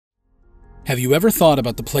Have you ever thought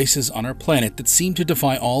about the places on our planet that seem to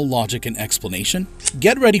defy all logic and explanation?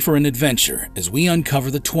 Get ready for an adventure as we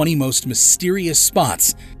uncover the 20 most mysterious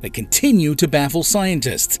spots that continue to baffle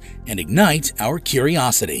scientists and ignite our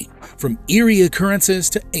curiosity. From eerie occurrences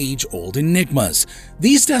to age-old enigmas,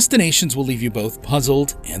 these destinations will leave you both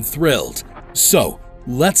puzzled and thrilled. So,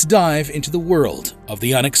 let's dive into the world of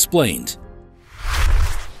the unexplained.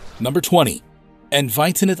 Number 20.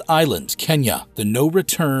 Envitinit Island, Kenya, the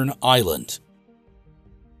no-return island.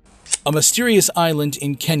 A mysterious island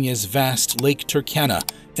in Kenya's vast Lake Turkana,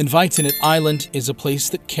 Envitinit Island is a place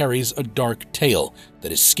that carries a dark tale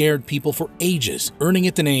that has scared people for ages, earning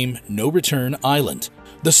it the name No Return Island.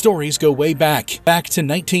 The stories go way back to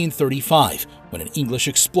 1935, when an English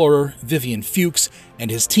explorer, Vivian Fuchs,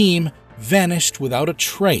 and his team vanished without a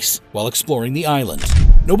trace while exploring the island.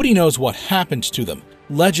 Nobody knows what happened to them.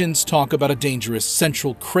 Legends talk about a dangerous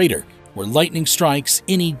central crater where lightning strikes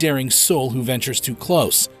any daring soul who ventures too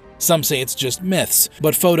close. Some say it's just myths,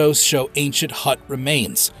 but photos show ancient hut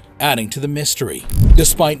remains, adding to the mystery.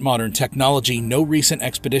 Despite modern technology, no recent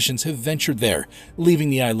expeditions have ventured there, leaving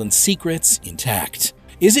the island's secrets intact.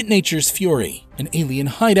 Is it nature's fury, an alien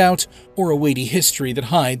hideout, or a weighty history that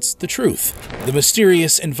hides the truth? The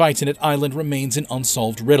mysterious Envitinit Island remains an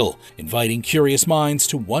unsolved riddle, inviting curious minds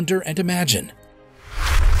to wonder and imagine.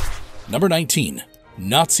 Number 19.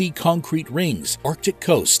 Nazi Concrete Rings, Arctic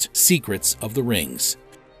Coast, Secrets of the Rings.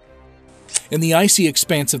 In the icy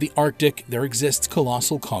expanse of the Arctic, there exists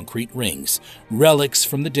colossal concrete rings, relics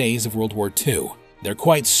from the days of World War II. They're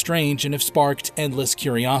quite strange and have sparked endless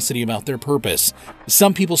curiosity about their purpose.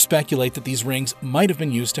 Some people speculate that these rings might have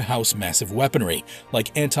been used to house massive weaponry,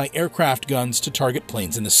 like anti-aircraft guns to target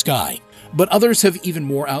planes in the sky. But others have even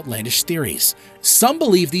more outlandish theories. Some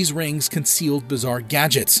believe these rings concealed bizarre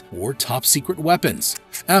gadgets or top-secret weapons.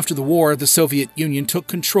 After the war, the Soviet Union took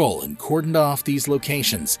control and cordoned off these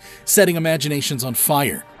locations, setting imaginations on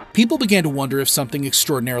fire. People began to wonder if something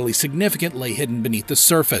extraordinarily significant lay hidden beneath the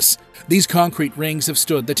surface. These concrete rings have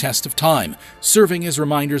stood the test of time, serving as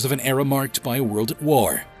reminders of an era marked by a world at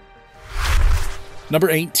war. Number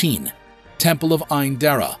 18. Temple of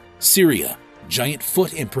Ain-Dara, Syria, Giant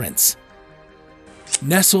Foot Imprints.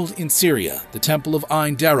 Nestled in Syria, the Temple of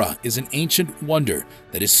Ain-Dara is an ancient wonder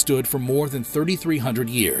that has stood for more than 3,300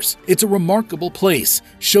 years. It's a remarkable place,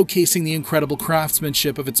 showcasing the incredible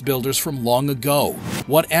craftsmanship of its builders from long ago.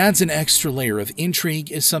 What adds an extra layer of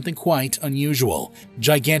intrigue is something quite unusual: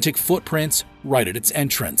 gigantic footprints right at its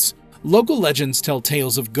entrance. Local legends tell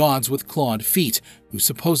tales of gods with clawed feet who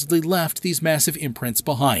supposedly left these massive imprints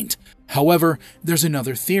behind. However, there's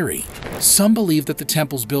another theory. Some believe that the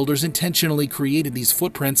temple's builders intentionally created these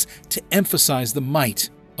footprints to emphasize the might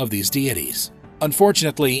of these deities.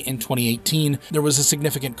 Unfortunately, in 2018, there was a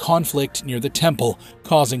significant conflict near the temple,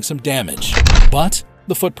 causing some damage. But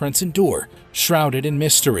the footprints endure, shrouded in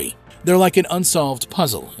mystery. They're like an unsolved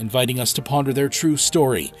puzzle, inviting us to ponder their true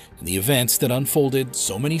story and the events that unfolded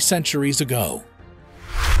so many centuries ago.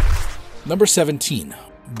 Number 17.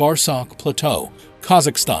 Barsak Plateau,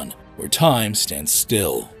 Kazakhstan, where time stands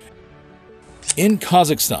still. In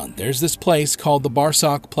Kazakhstan, there's this place called the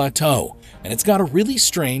Barsak Plateau, and it's got a really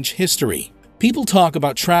strange history. People talk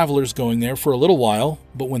about travelers going there for a little while,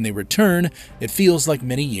 but when they return, it feels like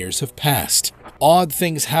many years have passed. Odd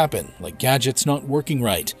things happen, like gadgets not working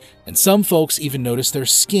right, and some folks even notice their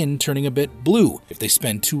skin turning a bit blue if they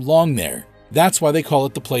spend too long there. That's why they call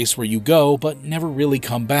it the place where you go but never really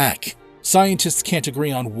come back. Scientists can't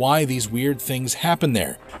agree on why these weird things happen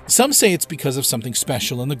there. Some say it's because of something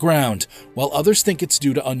special in the ground, while others think it's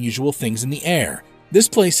due to unusual things in the air. This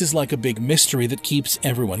place is like a big mystery that keeps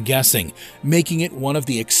everyone guessing, making it one of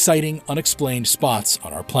the exciting, unexplained spots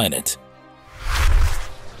on our planet.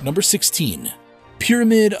 Number 16.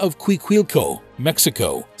 Pyramid of Cuicuilco,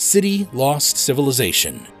 Mexico, City Lost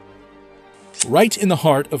Civilization. Right in the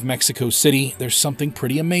heart of Mexico City, there's something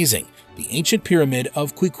pretty amazing: the ancient Pyramid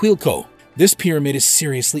of Cuicuilco. This pyramid is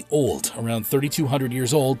seriously old, around 3,200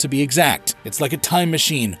 years old to be exact. It's like a time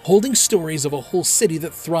machine, holding stories of a whole city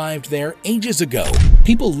that thrived there ages ago.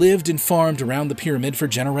 People lived and farmed around the pyramid for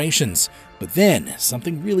generations. But then,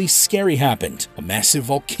 something really scary happened. A massive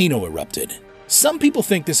volcano erupted. Some people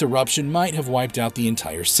think this eruption might have wiped out the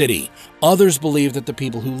entire city. Others believe that the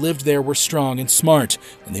people who lived there were strong and smart,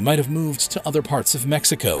 and they might have moved to other parts of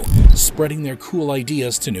Mexico, spreading their cool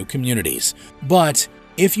ideas to new communities. But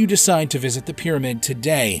if you decide to visit the pyramid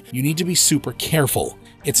today, you need to be super careful.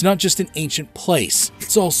 It's not just an ancient place,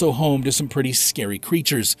 it's also home to some pretty scary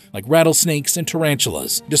creatures like rattlesnakes and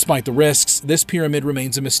tarantulas. Despite the risks, this pyramid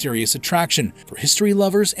remains a mysterious attraction for history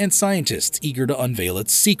lovers and scientists eager to unveil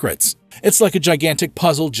its secrets. It's like a gigantic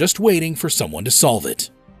puzzle just waiting for someone to solve it.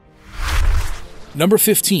 Number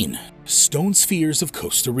 15. Stone Spheres of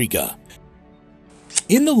Costa Rica.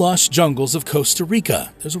 In the lush jungles of Costa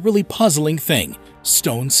Rica, there's a really puzzling thing: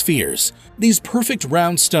 stone spheres. These perfect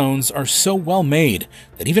round stones are so well made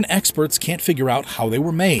that even experts can't figure out how they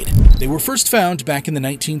were made. They were first found back in the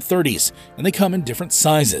 1930s, and they come in different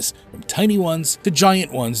sizes, from tiny ones to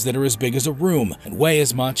giant ones that are as big as a room and weigh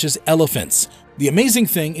as much as elephants. The amazing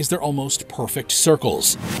thing is they're almost perfect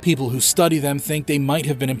circles. People who study them think they might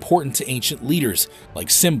have been important to ancient leaders, like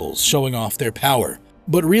symbols showing off their power.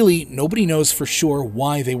 But really, nobody knows for sure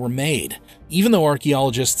why they were made. Even though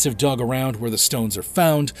archaeologists have dug around where the stones are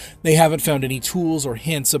found, they haven't found any tools or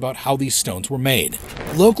hints about how these stones were made.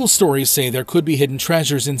 Local stories say there could be hidden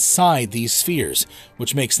treasures inside these spheres,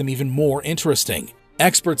 which makes them even more interesting.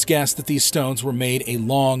 Experts guess that these stones were made a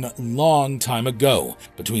long time ago,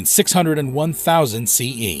 between 600 and 1000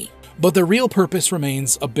 CE. But their real purpose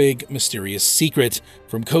remains a big, mysterious secret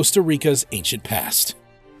from Costa Rica's ancient past.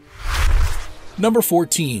 Number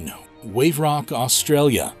 14. Wave Rock,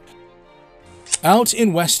 Australia. Out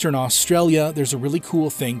in Western Australia, there's a really cool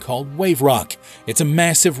thing called wave rock. It's a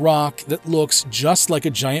massive rock that looks just like a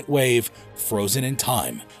giant wave frozen in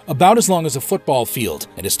time. About as long as a football field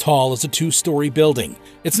and as tall as a 2-story building.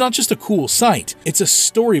 It's not just a cool sight, it's a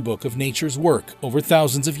storybook of nature's work over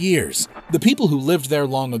thousands of years. The people who lived there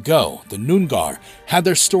long ago, the Noongar, had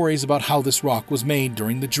their stories about how this rock was made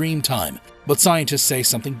during the dream time, but scientists say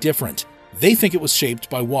something different. They think it was shaped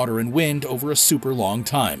by water and wind over a super long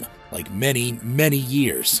time, like many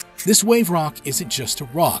years. This wave rock isn't just a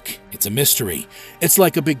rock, it's a mystery. It's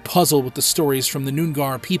like a big puzzle with the stories from the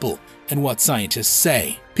Noongar people and what scientists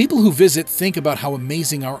say. People who visit think about how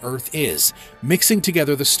amazing our Earth is, mixing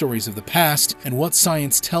together the stories of the past and what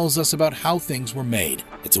science tells us about how things were made.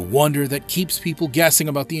 It's a wonder that keeps people guessing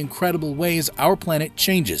about the incredible ways our planet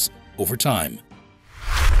changes over time.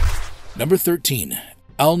 Number 13.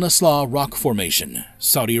 Al-Nasla Rock Formation,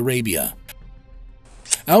 Saudi Arabia.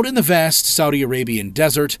 Out in the vast Saudi Arabian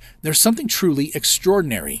desert, there's something truly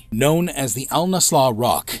extraordinary, known as the Al-Nasla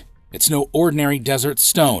Rock. It's no ordinary desert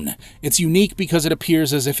stone. It's unique because it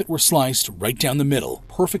appears as if it were sliced right down the middle,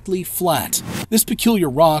 perfectly flat. This peculiar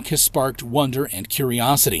rock has sparked wonder and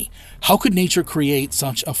curiosity. How could nature create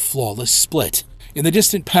such a flawless split? In the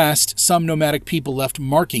distant past, some nomadic people left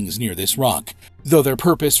markings near this rock, though their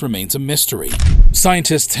purpose remains a mystery.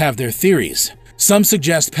 Scientists have their theories. Some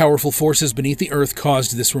suggest powerful forces beneath the earth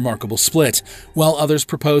caused this remarkable split, while others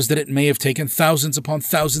propose that it may have taken thousands upon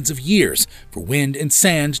thousands of years for wind and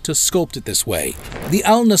sand to sculpt it this way. The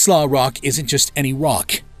Al-Nasla rock isn't just any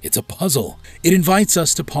rock. It's a puzzle. It invites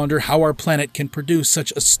us to ponder how our planet can produce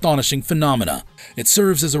such astonishing phenomena. It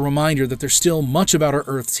serves as a reminder that there's still much about our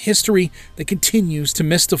Earth's history that continues to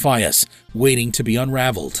mystify us, waiting to be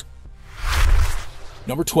unraveled.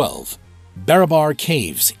 Number 12. Barabar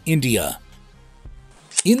Caves, India.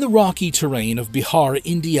 In the rocky terrain of Bihar,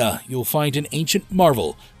 India, you'll find an ancient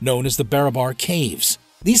marvel known as the Barabar Caves.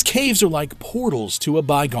 These caves are like portals to a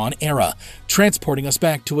bygone era, transporting us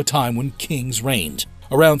back to a time when kings reigned,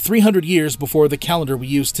 around 300 years before the calendar we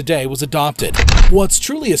use today was adopted. What's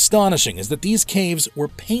truly astonishing is that these caves were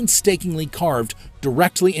painstakingly carved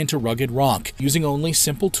directly into rugged rock, using only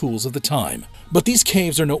simple tools of the time. But these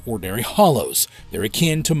caves are no ordinary hollows. They're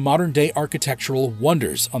akin to modern-day architectural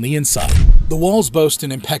wonders on the inside. The walls boast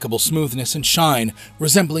an impeccable smoothness and shine,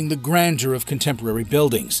 resembling the grandeur of contemporary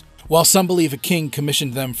buildings. While some believe a king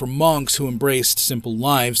commissioned them for monks who embraced simple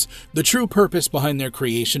lives, the true purpose behind their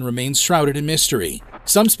creation remains shrouded in mystery.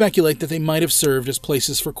 Some speculate that they might have served as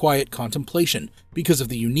places for quiet contemplation because of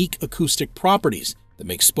the unique acoustic properties that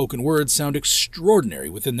make spoken words sound extraordinary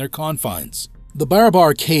within their confines. The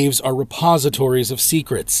Barabar Caves are repositories of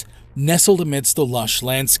secrets, nestled amidst the lush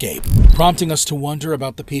landscape, prompting us to wonder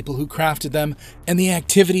about the people who crafted them and the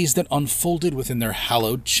activities that unfolded within their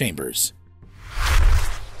hallowed chambers.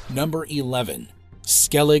 Number 11.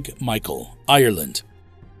 Skellig Michael, Ireland.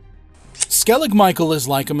 Skellig Michael is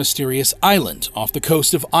like a mysterious island off the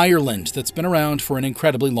coast of Ireland that's been around for an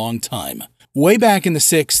incredibly long time. Way back in the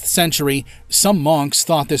 6th century, some monks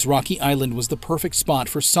thought this rocky island was the perfect spot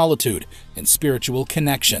for solitude and spiritual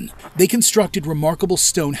connection. They constructed remarkable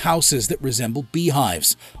stone houses that resemble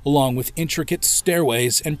beehives, along with intricate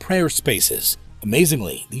stairways and prayer spaces.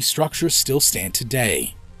 Amazingly, these structures still stand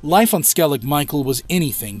today. Life on Skellig Michael was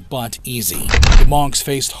anything but easy. The monks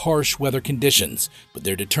faced harsh weather conditions, but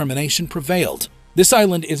their determination prevailed. This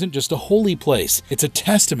island isn't just a holy place, it's a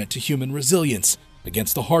testament to human resilience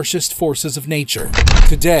against the harshest forces of nature.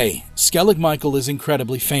 Today, Skellig Michael is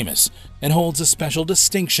incredibly famous and holds a special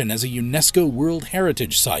distinction as a UNESCO World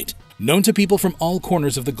Heritage Site. Known to people from all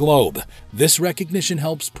corners of the globe, this recognition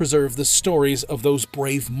helps preserve the stories of those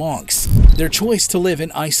brave monks. Their choice to live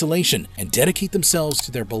in isolation and dedicate themselves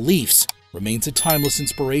to their beliefs remains a timeless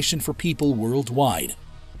inspiration for people worldwide.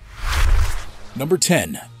 Number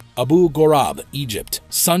 10. Abu Ghorab, Egypt.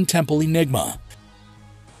 Sun Temple Enigma.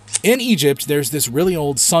 In Egypt, there's this really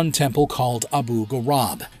old sun temple called Abu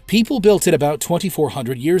Ghorab. People built it about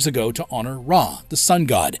 2,400 years ago to honor Ra, the sun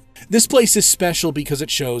god. This place is special because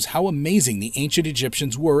it shows how amazing the ancient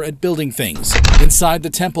Egyptians were at building things. Inside the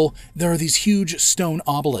temple, there are these huge stone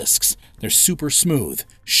obelisks. They're super smooth,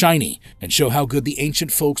 shiny, and show how good the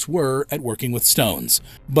ancient folks were at working with stones.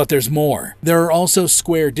 But there's more. There are also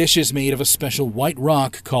square dishes made of a special white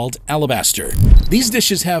rock called alabaster. These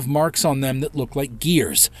dishes have marks on them that look like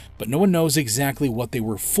gears, but no one knows exactly what they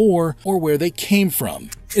were for or where they came from.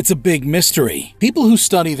 It's a big mystery. People who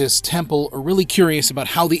study this temple are really curious about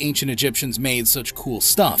how the ancient Egyptians made such cool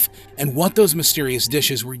stuff and what those mysterious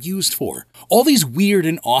dishes were used for. All these weird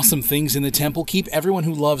and awesome things in the temple keep everyone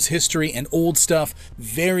who loves history and old stuff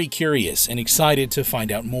very curious and excited to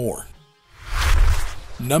find out more.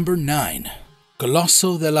 Number 9.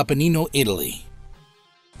 Colosso dell'Appennino, Italy.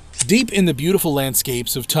 Deep in the beautiful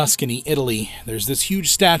landscapes of Tuscany, Italy, there's this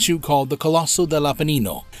huge statue called the Colosso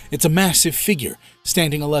dell'Appennino. It's a massive figure,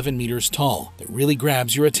 standing 11 meters tall, that really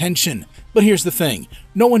grabs your attention. But here's the thing,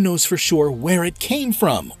 no one knows for sure where it came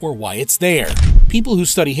from or why it's there. People who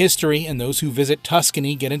study history and those who visit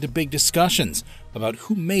Tuscany get into big discussions about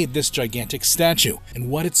who made this gigantic statue and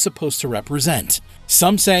what it's supposed to represent.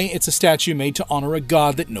 Some say it's a statue made to honor a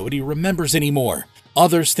god that nobody remembers anymore.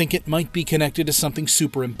 Others think it might be connected to something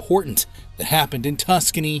super important that happened in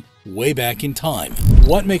Tuscany way back in time.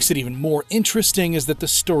 What makes it even more interesting is that the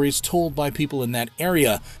stories told by people in that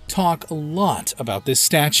area talk a lot about this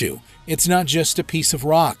statue. It's not just a piece of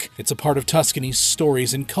rock, it's a part of Tuscany's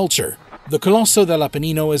stories and culture. The Colosso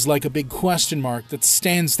dell'Appennino is like a big question mark that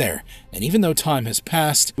stands there, and even though time has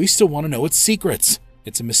passed, we still want to know its secrets.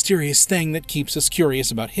 It's a mysterious thing that keeps us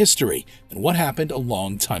curious about history and what happened a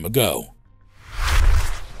long time ago.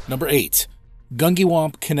 Number 8.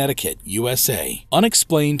 Gungiwamp, Connecticut, USA.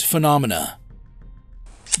 Unexplained phenomena.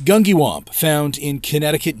 Gungiwamp, found in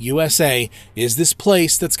Connecticut, USA, is this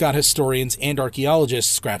place that's got historians and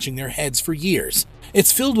archaeologists scratching their heads for years.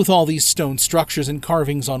 It's filled with all these stone structures and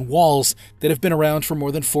carvings on walls that have been around for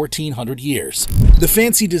more than 1,400 years. The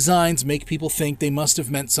fancy designs make people think they must have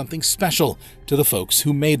meant something special to the folks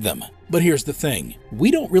who made them. But here's the thing,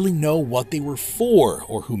 we don't really know what they were for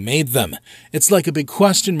or who made them. It's like a big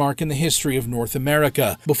question mark in the history of North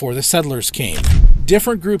America before the settlers came.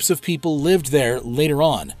 Different groups of people lived there later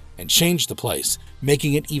on and changed the place,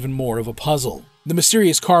 making it even more of a puzzle. The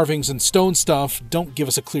mysterious carvings and stone stuff don't give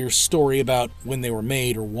us a clear story about when they were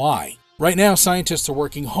made or why. Right now, scientists are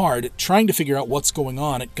working hard trying to figure out what's going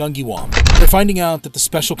on at Gungiwamp. They're finding out that the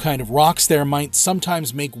special kind of rocks there might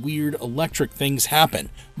sometimes make weird electric things happen,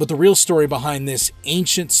 but the real story behind this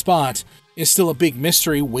ancient spot is still a big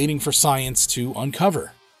mystery waiting for science to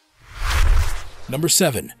uncover. Number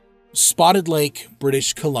 7. Spotted Lake,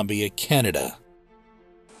 British Columbia, Canada.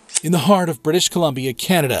 In the heart of British Columbia,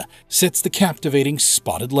 Canada, sits the captivating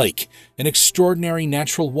Spotted Lake, an extraordinary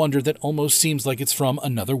natural wonder that almost seems like it's from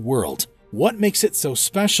another world. What makes it so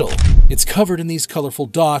special? It's covered in these colorful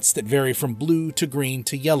dots that vary from blue to green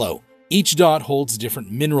to yellow. Each dot holds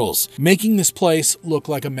different minerals, making this place look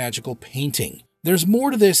like a magical painting. There's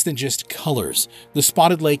more to this than just colors. The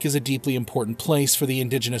Spotted Lake is a deeply important place for the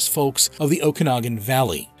indigenous folks of the Okanagan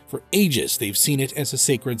Valley. For ages, they've seen it as a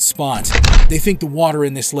sacred spot. They think the water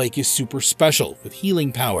in this lake is super special, with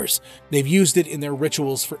healing powers. They've used it in their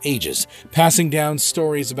rituals for ages, passing down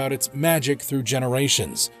stories about its magic through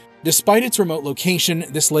generations. Despite its remote location,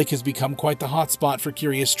 this lake has become quite the hotspot for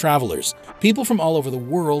curious travelers. People from all over the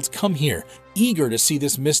world come here, eager to see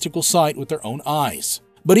this mystical sight with their own eyes.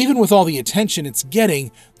 But even with all the attention it's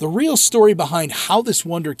getting, the real story behind how this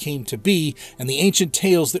wonder came to be and the ancient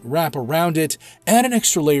tales that wrap around it add an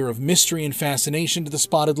extra layer of mystery and fascination to the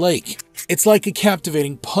Spotted Lake. It's like a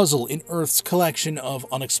captivating puzzle in Earth's collection of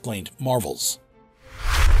unexplained marvels.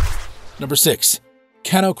 Number 6.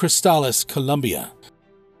 Cano Cristales, Colombia.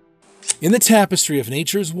 In the tapestry of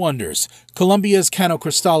nature's wonders, Colombia's Cano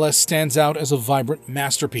Cristales stands out as a vibrant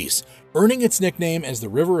masterpiece, earning its nickname as the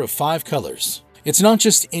River of Five Colors. It's not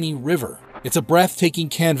just any river. It's a breathtaking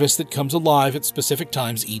canvas that comes alive at specific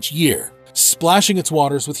times each year, splashing its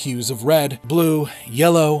waters with hues of red, blue,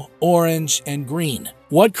 yellow, orange, and green.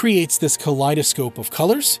 What creates this kaleidoscope of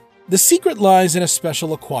colors? The secret lies in a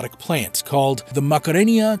special aquatic plant called the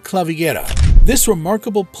Macarenia clavigera. This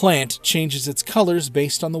remarkable plant changes its colors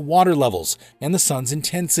based on the water levels and the sun's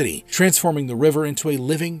intensity, transforming the river into a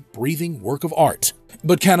living, breathing work of art.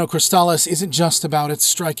 But Cano Crystallis isn't just about its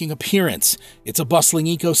striking appearance. It's a bustling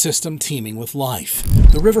ecosystem teeming with life.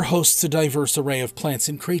 The river hosts a diverse array of plants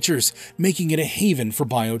and creatures, making it a haven for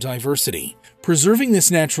biodiversity. Preserving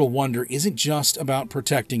this natural wonder isn't just about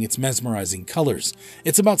protecting its mesmerizing colors.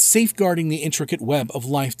 It's about safeguarding the intricate web of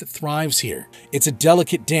life that thrives here. It's a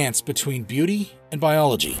delicate dance between beauty and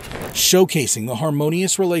biology, showcasing the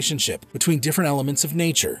harmonious relationship between different elements of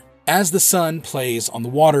nature. As the sun plays on the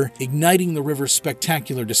water, igniting the river's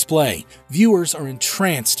spectacular display, viewers are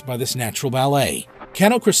entranced by this natural ballet.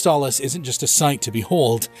 Cano Crystallis isn't just a sight to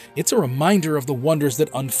behold, it's a reminder of the wonders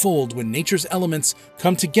that unfold when nature's elements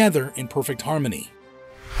come together in perfect harmony.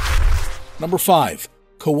 Number 5.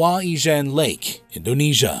 Kawah Ijen Lake,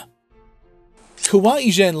 Indonesia. Kawah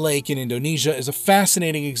Ijen Lake in Indonesia is a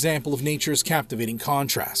fascinating example of nature's captivating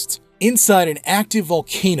contrasts. Inside an active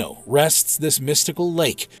volcano rests this mystical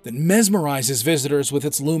lake that mesmerizes visitors with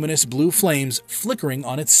its luminous blue flames flickering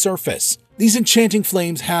on its surface. These enchanting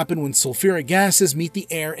flames happen when sulfuric gases meet the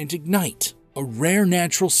air and ignite, a rare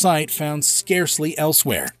natural sight found scarcely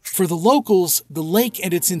elsewhere. For the locals, the lake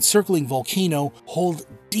and its encircling volcano hold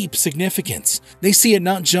deep significance. They see it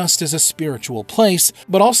not just as a spiritual place,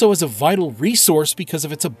 but also as a vital resource because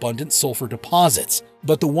of its abundant sulfur deposits.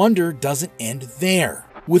 But the wonder doesn't end there.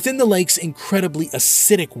 Within the lake's incredibly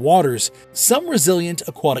acidic waters, some resilient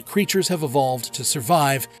aquatic creatures have evolved to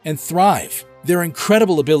survive and thrive. Their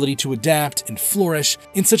incredible ability to adapt and flourish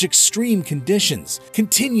in such extreme conditions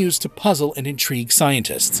continues to puzzle and intrigue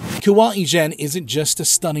scientists. Kawah Ijen isn't just a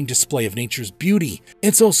stunning display of nature's beauty,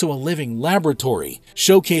 it's also a living laboratory,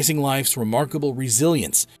 showcasing life's remarkable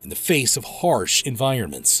resilience in the face of harsh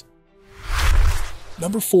environments.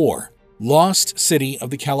 Number 4. Lost City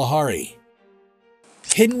of the Kalahari.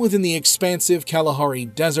 Hidden within the expansive Kalahari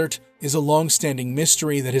Desert is a long-standing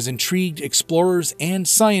mystery that has intrigued explorers and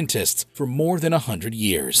scientists for more than 100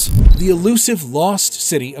 years. The elusive lost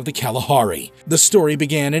city of the Kalahari. The story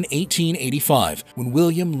began in 1885 when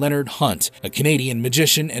William Leonard Hunt, a Canadian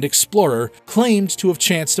magician and explorer, claimed to have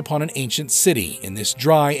chanced upon an ancient city in this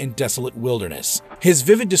dry and desolate wilderness. His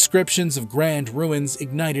vivid descriptions of grand ruins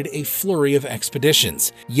ignited a flurry of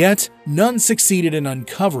expeditions, yet none succeeded in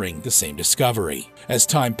uncovering the same discovery. As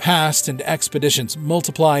time passed and expeditions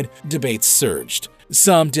multiplied, debates surged.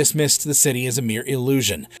 Some dismissed the city as a mere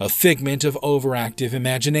illusion, a figment of overactive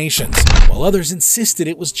imaginations, while others insisted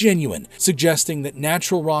it was genuine, suggesting that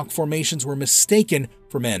natural rock formations were mistaken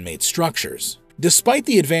for man-made structures. Despite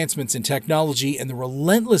the advancements in technology and the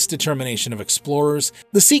relentless determination of explorers,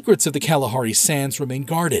 the secrets of the Kalahari Sands remain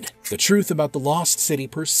guarded. The truth about the lost city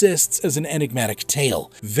persists as an enigmatic tale,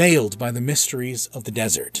 veiled by the mysteries of the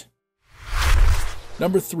desert.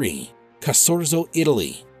 Number 3. Casorzo,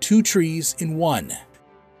 Italy. 2 trees in one.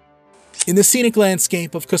 In the scenic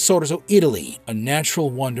landscape of Casorzo, Italy, a natural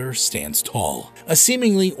wonder stands tall. A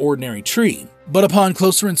seemingly ordinary tree, but upon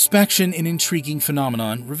closer inspection, an intriguing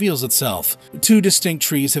phenomenon reveals itself. 2 distinct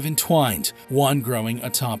trees have entwined, one growing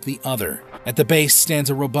atop the other. At the base stands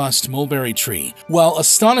a robust mulberry tree, while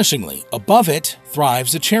astonishingly, above it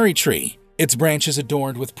thrives a cherry tree. Its branches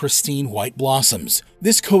adorned with pristine white blossoms.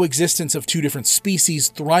 This coexistence of 2 different species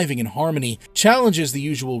thriving in harmony challenges the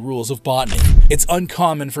usual rules of botany. It's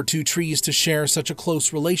uncommon for 2 trees to share such a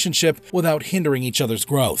close relationship without hindering each other's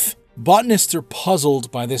growth. Botanists are puzzled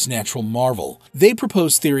by this natural marvel. They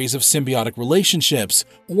propose theories of symbiotic relationships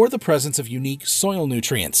or the presence of unique soil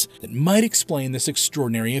nutrients that might explain this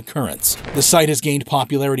extraordinary occurrence. The site has gained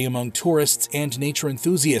popularity among tourists and nature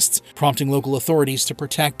enthusiasts, prompting local authorities to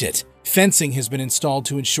protect it. Fencing has been installed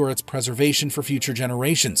to ensure its preservation for future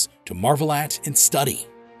generations to marvel at and study.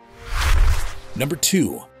 Number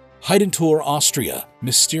 2. Heidentor, Austria.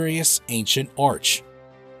 Mysterious ancient arch.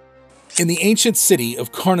 In the ancient city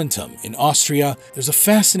of Carnuntum in Austria, there's a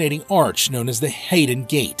fascinating arch known as the Hayden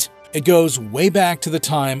Gate. It goes way back to the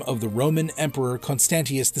time of the Roman Emperor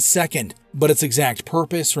Constantius II, but its exact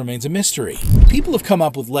purpose remains a mystery. People have come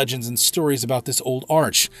up with legends and stories about this old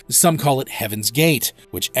arch. Some call it Heaven's Gate,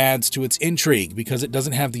 which adds to its intrigue because it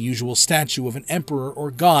doesn't have the usual statue of an emperor or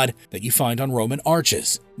god that you find on Roman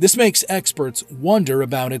arches. This makes experts wonder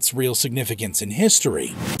about its real significance in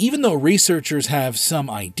history. Even though researchers have some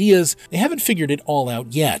ideas, they haven't figured it all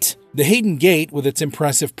out yet. The Hayden Gate, with its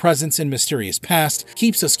impressive presence and mysterious past,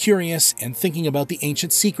 keeps us curious and thinking about the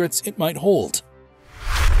ancient secrets it might hold.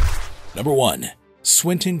 Number 1.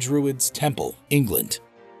 Swinton Druids Temple, England.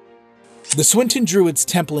 The Swinton Druids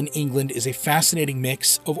Temple in England is a fascinating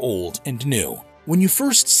mix of old and new. When you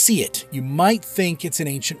first see it, you might think it's an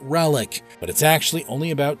ancient relic, but it's actually only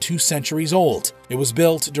about 2 centuries old. It was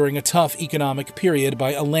built during a tough economic period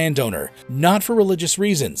by a landowner, not for religious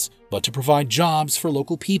reasons, but to provide jobs for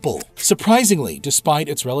local people. Surprisingly, despite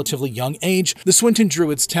its relatively young age, the Swinton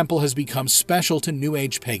Druids Temple has become special to New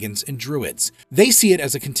Age pagans and Druids. They see it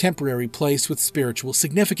as a contemporary place with spiritual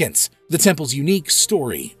significance. The temple's unique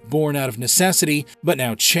story, born out of necessity, but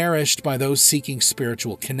now cherished by those seeking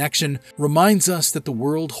spiritual connection, reminds us that the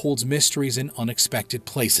world holds mysteries in unexpected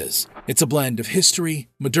places. It's a blend of history,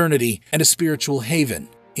 modernity, and a spiritual haven,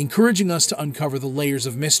 encouraging us to uncover the layers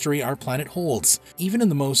of mystery our planet holds, even in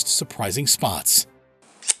the most surprising spots.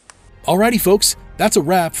 Alrighty folks, that's a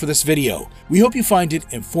wrap for this video. We hope you find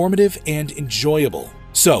it informative and enjoyable.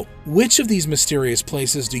 So, which of these mysterious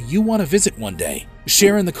places do you want to visit one day?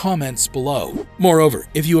 Share in the comments below. Moreover,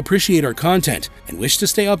 if you appreciate our content and wish to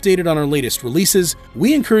stay updated on our latest releases,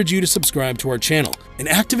 we encourage you to subscribe to our channel and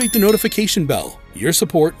activate the notification bell. Your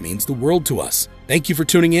support means the world to us. Thank you for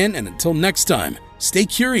tuning in, and until next time, stay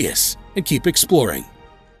curious and keep exploring.